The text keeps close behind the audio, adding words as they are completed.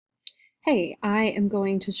Hey, I am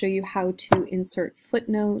going to show you how to insert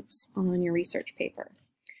footnotes on your research paper.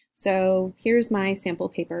 So here's my sample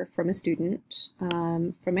paper from a student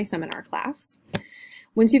from my seminar class.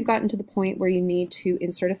 Once you've gotten to the point where you need to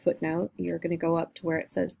insert a footnote, you're going to go up to where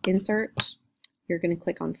it says Insert. You're going to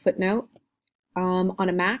click on Footnote. On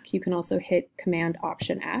a Mac, you can also hit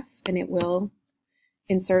Command-Option-F, and it will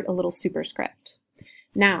insert a little superscript.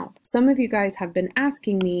 Now, some of you guys have been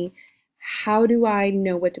asking me, how do I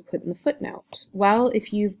know what to put in the footnote? Well,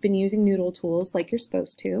 if you've been using Noodle Tools like you're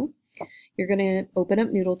supposed to, you're going to open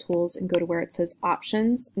up Noodle Tools and go to where it says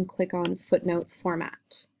Options and click on Footnote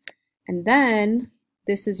Format. And then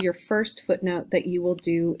this is your first footnote that you will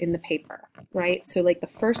do in the paper, right? So like the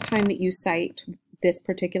first time that you cite this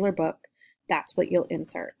particular book, that's what you'll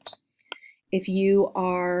insert. If you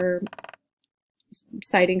are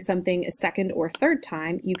citing something a second or third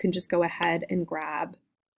time, you can just go ahead and grab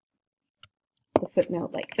the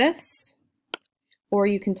footnote like this, or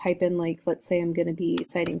you can type in, like, let's say I'm going to be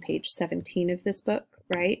citing page 17 of this book,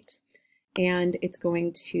 right? And it's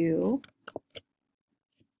going to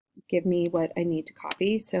give me what I need to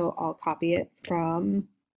copy. So I'll copy it from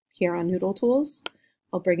here on Noodle Tools.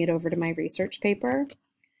 I'll bring it over to my research paper,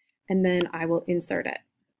 and then I will insert it.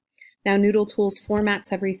 Now, Noodle Tools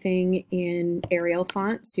formats everything in Arial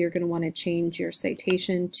font, so you're going to want to change your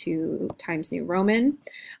citation to Times New Roman.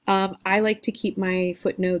 I like to keep my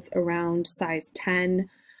footnotes around size 10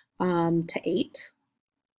 to 8,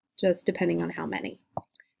 just depending on how many.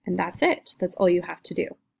 And that's it. That's all you have to do.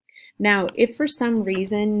 Now, if for some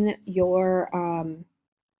reason your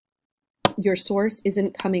source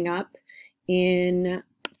isn't coming up in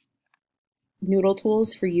Noodle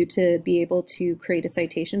Tools for you to be able to create a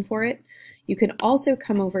citation for it, you can also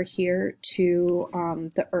come over here to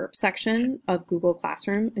the ERP section of Google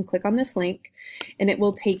Classroom and click on this link, and it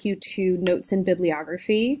will take you to Notes and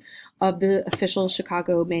Bibliography of the official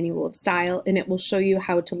Chicago Manual of Style, and it will show you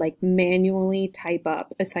how to like manually type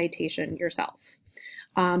up a citation yourself.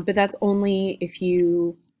 But that's only if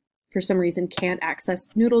you, for some reason, can't access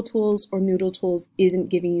Noodle Tools or Noodle Tools isn't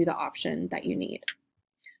giving you the option that you need.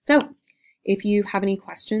 So if you have any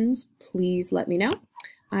questions, please let me know.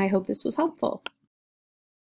 I hope this was helpful.